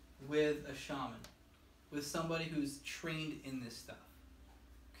with a shaman, with somebody who's trained in this stuff.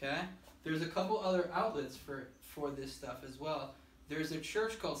 Okay? There's a couple other outlets for this stuff as well. There's a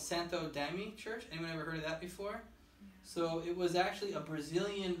church called Santo Daime Church. Anyone ever heard of that before? So it was actually a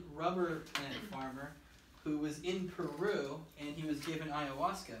Brazilian rubber plant farmer who was in Peru, and he was given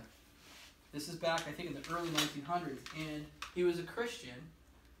ayahuasca. This is back, I think, in the early 1900s, and he was a Christian,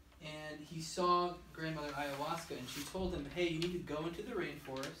 and he saw grandmother ayahuasca, and she told him, hey, you need to go into the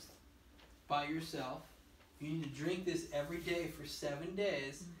rainforest by yourself. You need to drink this every day for 7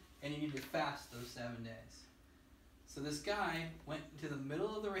 days, and you need to fast those 7 days. So this guy went into the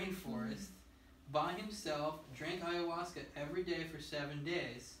middle of the rainforest by himself, drank ayahuasca every day for 7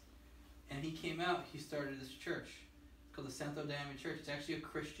 days, and he came out, he started this church. It's called the Santo Daime Church. It's actually a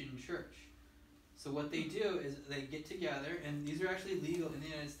Christian church. So what they do is they get together, and these are actually legal in the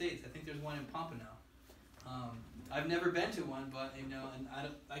United States. I think there's one in Pompano. I've never been to one, but and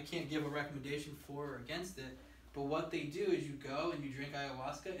I can't give a recommendation for or against it. But what they do is you go and you drink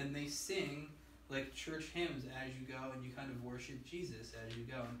ayahuasca, and they sing like church hymns as you go, and you kind of worship Jesus as you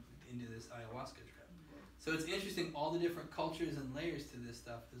go into this ayahuasca trip. So it's interesting, all the different cultures and layers to this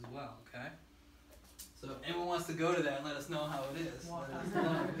stuff as well. Okay. So if anyone wants to go to that, let us know how it is. Let us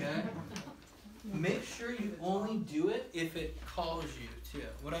know, okay. Make sure you only do it if it calls you to.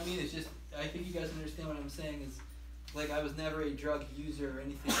 What I mean is just, I think you guys understand what I'm saying is, like, I was never a drug user or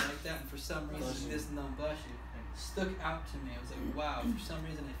anything like that, and for some reason this stuck out to me. I was like, wow, for some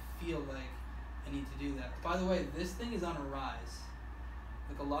reason I feel like I need to do that. By the way, this thing is on a rise.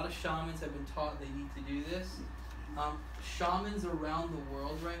 Like, a lot of shamans have been taught they need to do this. Shamans around the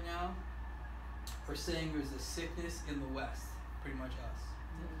world right now are saying there's a sickness in the West, pretty much us.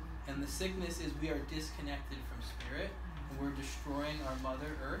 And the sickness is we are disconnected from spirit, and we're destroying our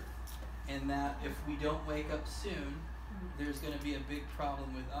Mother Earth, and that if we don't wake up soon, there's going to be a big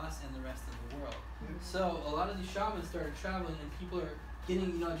problem with us and the rest of the world. So a lot of these shamans started traveling, and people are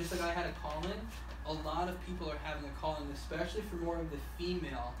getting, just like I had a calling, a lot of people are having a calling, especially for more of the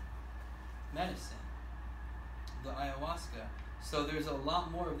female medicine, the ayahuasca. So there's a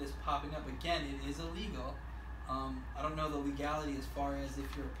lot more of this popping up. Again, it is illegal. I don't know the legality as far as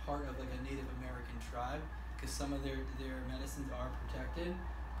if you're a part of like a Native American tribe, because some of their medicines are protected.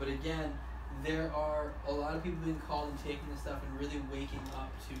 But again, there are a lot of people being called and taking this stuff and really waking up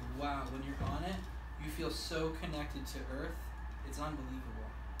to, wow, when you're on it, you feel so connected to Earth. It's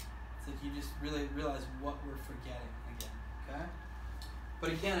unbelievable. It's like you just really realize what we're forgetting again, okay?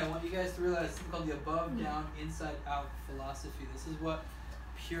 But again, I want you guys to realize something called the above, down, inside, out philosophy. This is what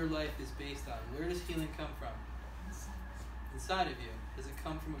pure life is based on. Where does healing come from? Inside of you. Does it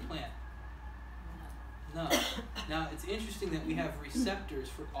come from a plant? No. Now, it's interesting that we have receptors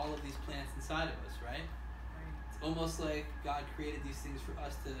for all of these plants inside of us, right? It's almost like God created these things for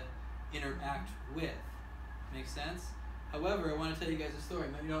us to interact with. Make sense? However, I want to tell you guys a story.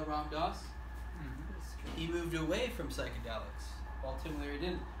 Maybe you know Ram Dass? He moved away from psychedelics, while Tim Leary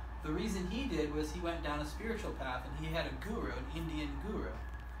didn't. The reason he did was he went down a spiritual path, and he had a guru, an Indian guru,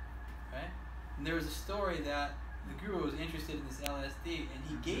 right? And there was a story that the guru was interested in this LSD, and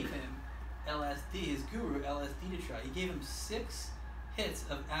he gave him LSD, his guru, LSD to try. He gave him 6 hits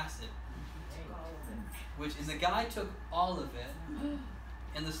of acid, and the guy took all of it,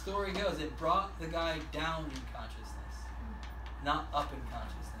 and the story goes, it brought the guy down in consciousness, not up in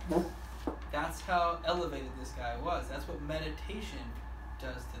consciousness. That's how elevated this guy was. That's what meditation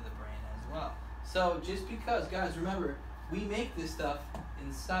does to the brain as well. So just because, guys, remember, we make this stuff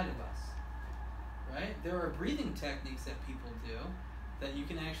inside of us, right? There are breathing techniques that people do that you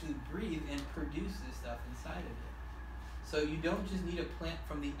can actually breathe and produce this stuff inside of you. So you don't just need a plant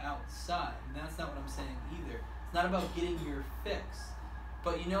from the outside, and that's not what I'm saying either. It's not about getting your fix.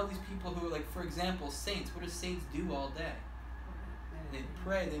 But these people who are like, for example, saints, what do saints do all day? They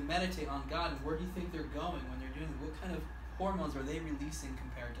pray, they meditate on God, and where do you think they're going when they're doing it? What kind of hormones are they releasing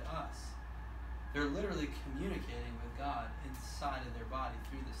compared to us? They're literally communicating with God inside of their body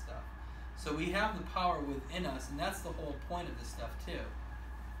through this stuff. So we have the power within us, and that's the whole point of this stuff too,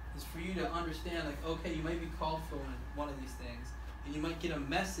 is for you to understand, like, okay, you might be called for one of these things, and you might get a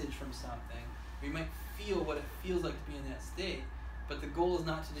message from something, or you might feel what it feels like to be in that state, but the goal is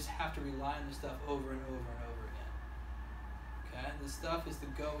not to just have to rely on this stuff over and over and over again. Okay? The stuff is to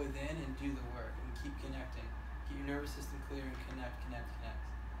go within and do the work, and keep connecting. Keep your nervous system clear and connect.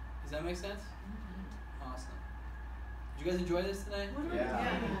 Does that make sense? Awesome. Did you guys enjoy this tonight?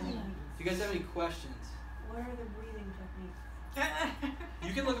 Yeah. Do you guys have any questions? What are the breathing techniques?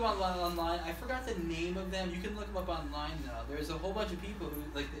 You can look them online. I forgot the name of them. You can look them up online though. There's a whole bunch of people who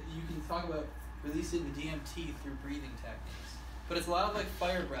like you can talk about releasing the DMT through breathing techniques. But it's a lot of like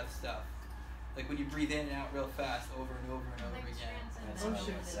fire breath stuff. Like when you breathe in and out real fast over and over and over Like again. That's what I was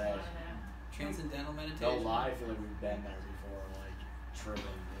gonna say. Transcendental meditation. No lie, I feel like we've been there before, like tripping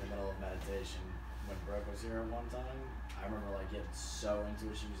in the middle of meditation. When Brooke was here one time, I remember like getting so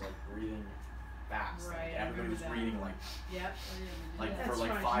into it. She was like breathing fast. Right, Like, I everybody was remember that. reading like Yep. like That's for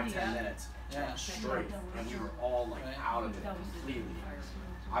like right, 5-10 yeah. minutes Yeah. straight, and we were all like Right. out of it completely.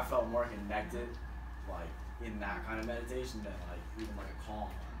 I felt more connected, like in that kind of meditation than like even like a calm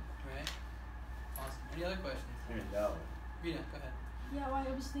one. Right. Awesome. Any other questions? Here you go. Rita, go ahead. Yeah, well,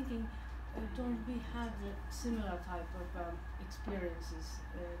 I was thinking, don't we have a similar type of experiences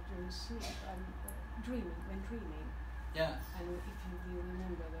during sleep and dreaming, when dreaming? Yeah. And if you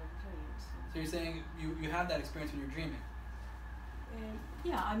remember the dreams. So you're saying you have that experience when you're dreaming?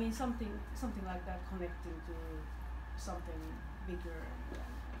 Yeah, I mean something like that connecting to something bigger.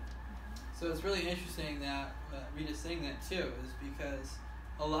 So it's really interesting that Rita's saying that too, is because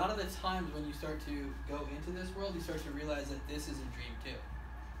a lot of the times when you start to go into this world, you start to realize that this is a dream too.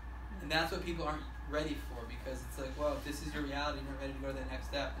 And that's what people aren't ready for, because it's like, well, if this is your reality and you're ready to go to the next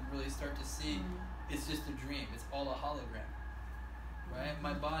step and really start to see it's just a dream. It's all a hologram. Right?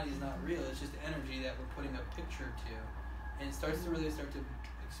 My body is not real. It's just energy that we're putting a picture to. And it starts to really start to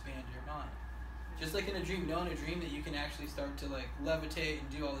expand your mind. Just like in a dream, know in a dream that you can actually start to like levitate and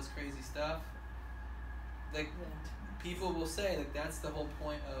do all this crazy stuff. Like people will say like that's the whole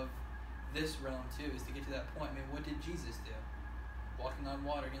point of this realm too, is to get to that point. I mean, what did Jesus do? Walking on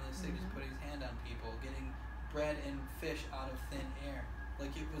water, getting the sick, just putting his hand on people, getting bread and fish out of thin air.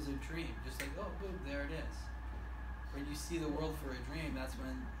 Like it was a dream. Just like, oh, boom, there it is. When you see the world for a dream, that's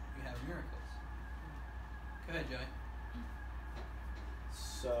when you have miracles. Go ahead, Joey.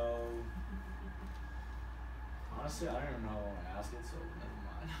 So honestly, I don't even know how to ask it, so never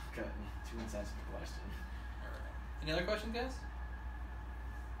mind. I've got too insensitive question. Alright. Any other questions, guys?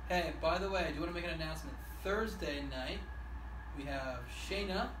 Hey, by the way, I do want to make an announcement. Thursday night, we have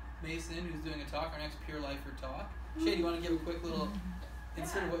Shayna Mason, who's doing a talk, our next Pure Lifer talk. Shay, do you want to give a quick little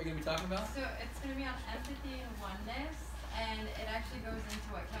insight of what you're going to be talking about? So it's going to be on empathy and oneness, and it actually goes into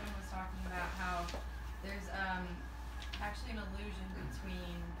what Kevin was talking about, how there's actually an illusion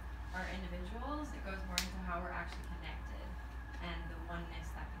between our individuals. It goes more into how we're actually connected and the oneness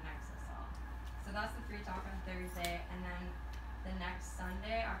that connects us all. So that's the free talk on Thursday, and then the next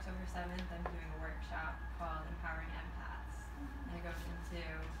Sunday, October 7th, I'm doing a workshop called Empowering Empaths, and it goes into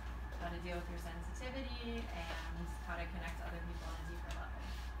how to deal with your sensitivity and how to connect to other people on a deeper level.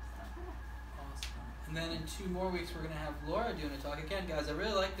 So. Awesome. And then in 2 more weeks, we're going to have Laura doing a talk. Again, guys, I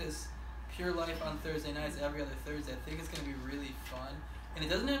really like this Pure Life on Thursday nights, every other Thursday. I think it's going to be really fun. And it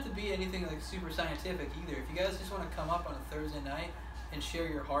doesn't have to be anything like super scientific either. If you guys just want to come up on a Thursday night and share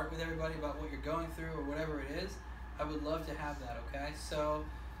your heart with everybody about what you're going through or whatever it is, I would love to have that, okay? So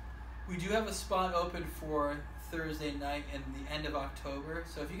we do have a spot open for Thursday night in the end of October.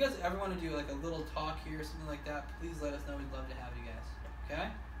 So if you guys ever want to do like a little talk here or something like that, please let us know. We'd love to have you guys, okay?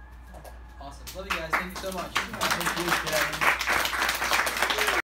 Awesome. Love you guys. Thank you so much. Thank you, Kevin.